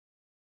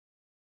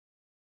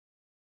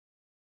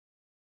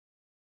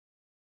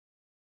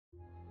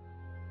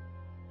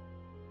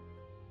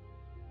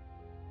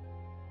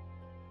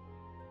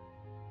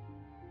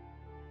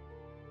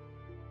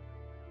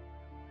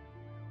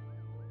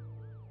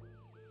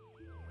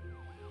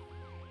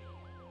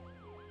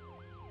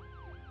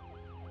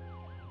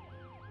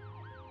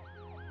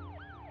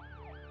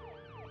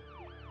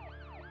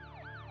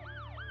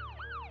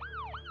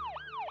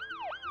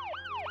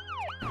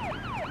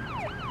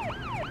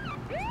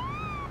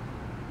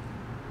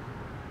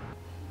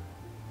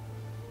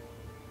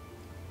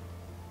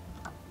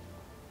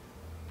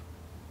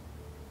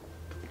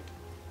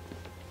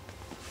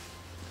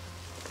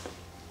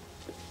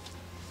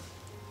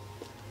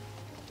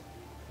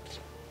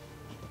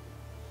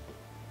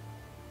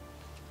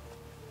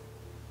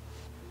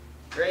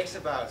Greg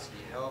Sabowski,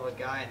 hell of a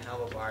guy and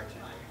hell of a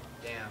bartender.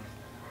 Damn,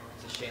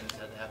 it's a shame this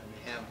had to happen to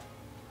him.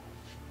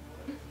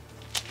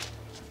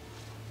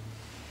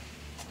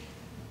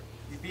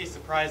 You'd be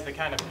surprised the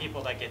kind of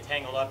people that get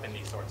tangled up in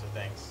these sorts of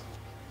things.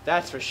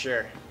 That's for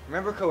sure.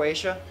 Remember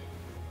Croatia?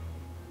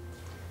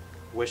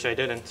 Wish I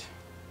didn't.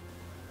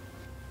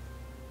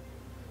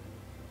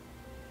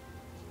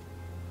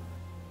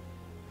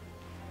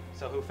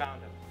 So who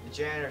found him? The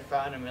janitor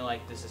found him in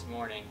like this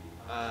morning.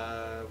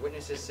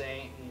 Witnesses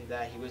saying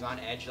that he was on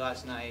edge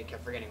last night,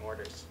 kept forgetting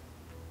orders.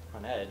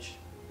 On edge?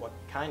 What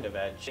kind of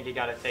edge? Think he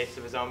got a taste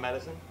of his own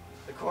medicine?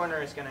 The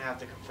coroner is going to have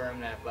to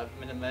confirm that, but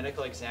the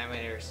medical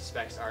examiner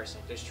suspects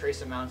arsenic. There's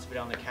trace amounts of it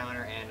on the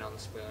counter and on the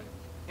spoon.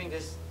 I think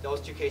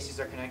those two cases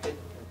are connected.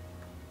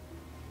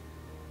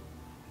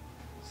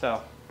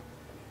 So,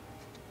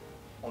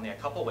 only a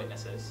couple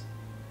witnesses,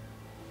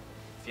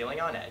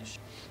 feeling on edge,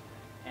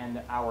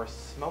 and our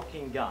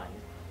smoking gun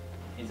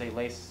is a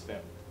lace spoon.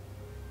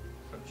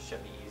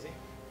 Should be easy.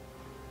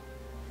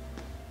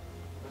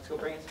 Let's go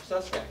bring in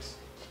some suspects.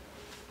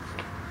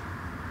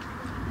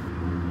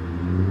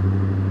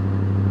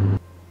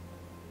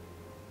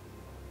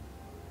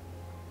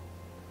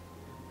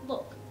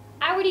 Look,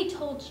 I already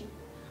told you.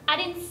 I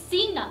didn't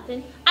see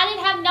nothing. I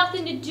didn't have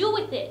nothing to do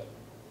with it.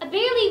 I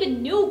barely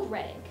even knew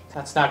Greg.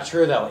 That's not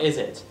true though, is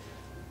it?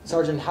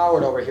 Sergeant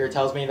Howard over here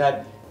tells me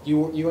that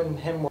you and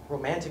him were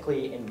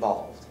romantically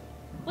involved.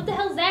 What the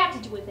hell's that to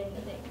do with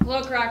anything?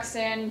 Look,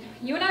 Roxanne,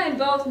 you and I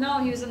both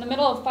know he was in the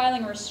middle of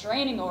filing a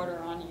restraining order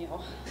on you.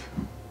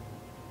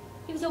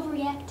 He was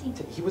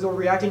overreacting. He was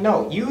overreacting?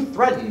 No, you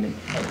threatened,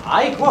 and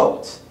I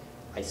quote,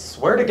 "I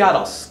swear to God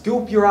I'll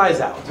scoop your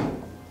eyes out."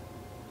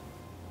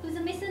 It was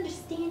a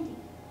misunderstanding.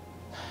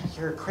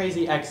 You're a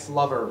crazy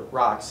ex-lover,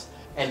 Rox.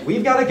 And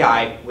we've got a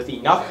guy with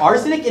enough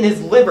arsenic in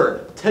his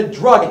liver to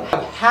drug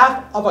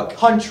half of a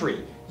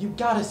country. You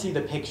gotta see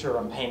the picture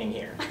I'm painting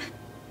here.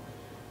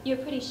 You're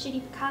a pretty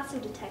shitty Picasso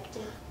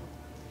detective.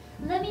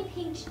 Let me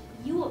paint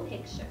you a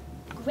picture.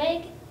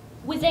 Greg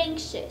was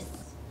anxious.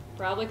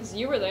 Probably because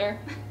you were there.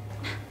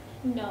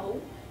 No,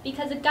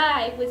 because a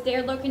guy was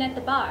there lurking at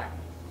the bar.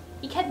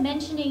 He kept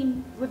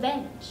mentioning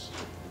revenge.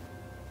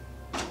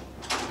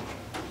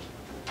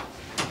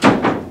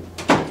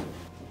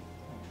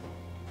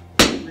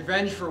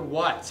 Revenge for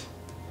what?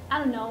 I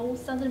don't know,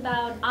 something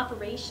about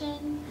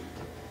operation.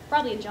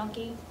 Probably a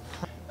junkie.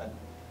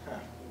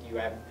 Do you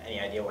have any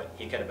idea what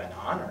he could have been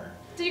on, or?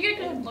 Did you get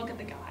a good look at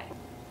the guy?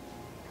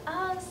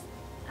 I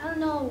don't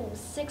know,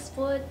 6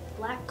 foot,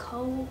 black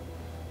coat.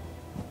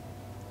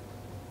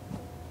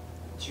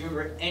 Do you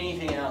remember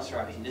anything else,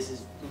 Roxy? This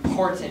is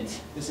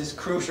important. This is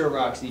crucial,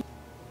 Roxy.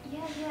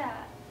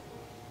 Yeah.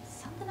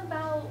 Something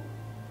about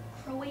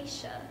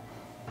Croatia.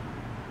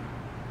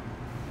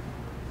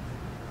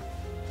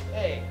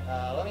 Hey,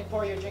 let me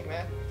pour you a drink,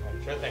 man.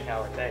 Sure thing,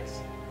 Howard, thanks.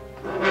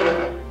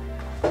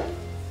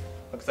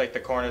 Looks like the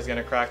coroner's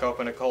gonna crack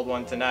open a cold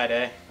one tonight,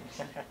 eh?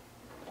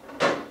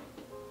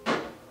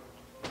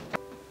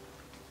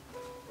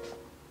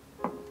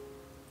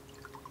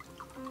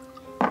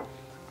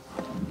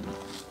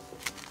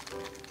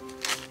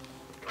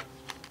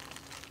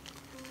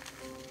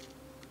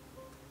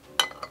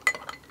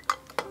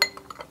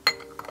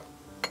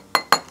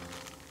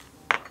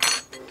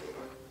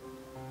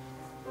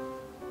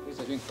 Here's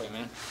a drink for you,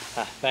 man.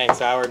 Thanks,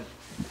 Howard.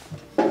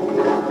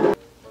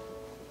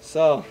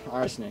 So,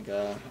 arsenic,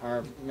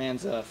 our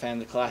man's a fan of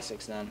the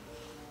classics then.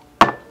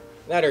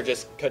 That or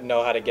just couldn't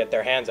know how to get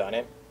their hands on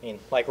it. I mean,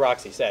 like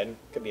Roxy said,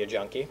 could be a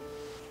junkie. Do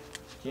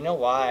you know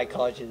why I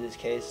called you this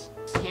case?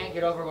 Can't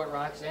get over what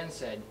Roxanne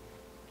said.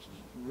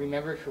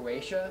 Remember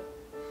Croatia?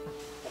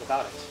 What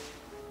about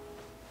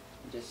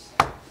it?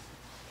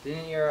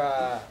 Didn't your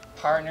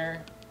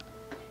partner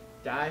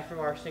die from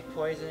arsenic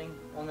poisoning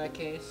on that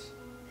case?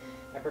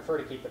 I prefer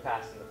to keep the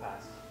past in the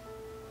past.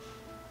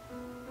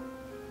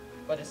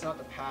 But it's not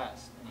the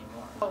past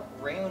anymore.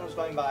 Raymond was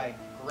going by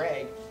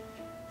Greg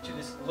to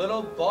this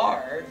little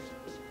bar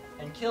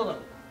and killed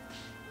him.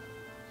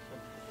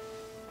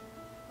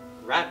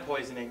 Rat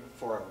poisoning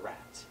for a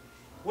rat.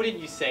 Wouldn't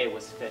you say it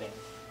was fitting?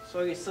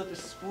 So he slipped a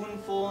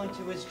spoonful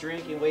into his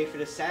drink and waited for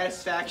the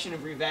satisfaction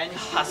of revenge.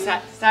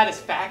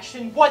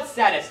 Satisfaction? What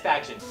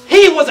satisfaction?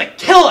 He was a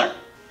killer!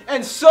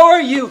 And so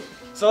are you!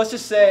 So let's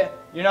just say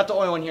you're not the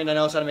only one here that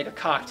knows how to make a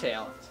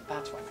cocktail. So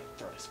that's why my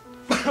throat is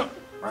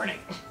burning.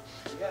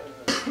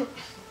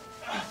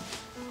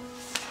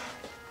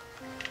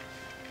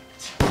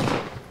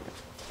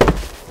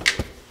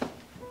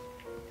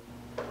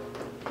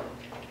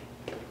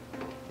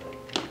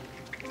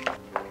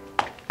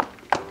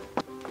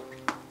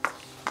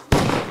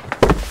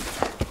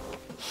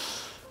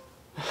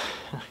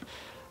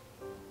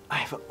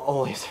 I've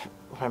always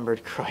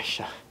remembered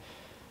Croatia.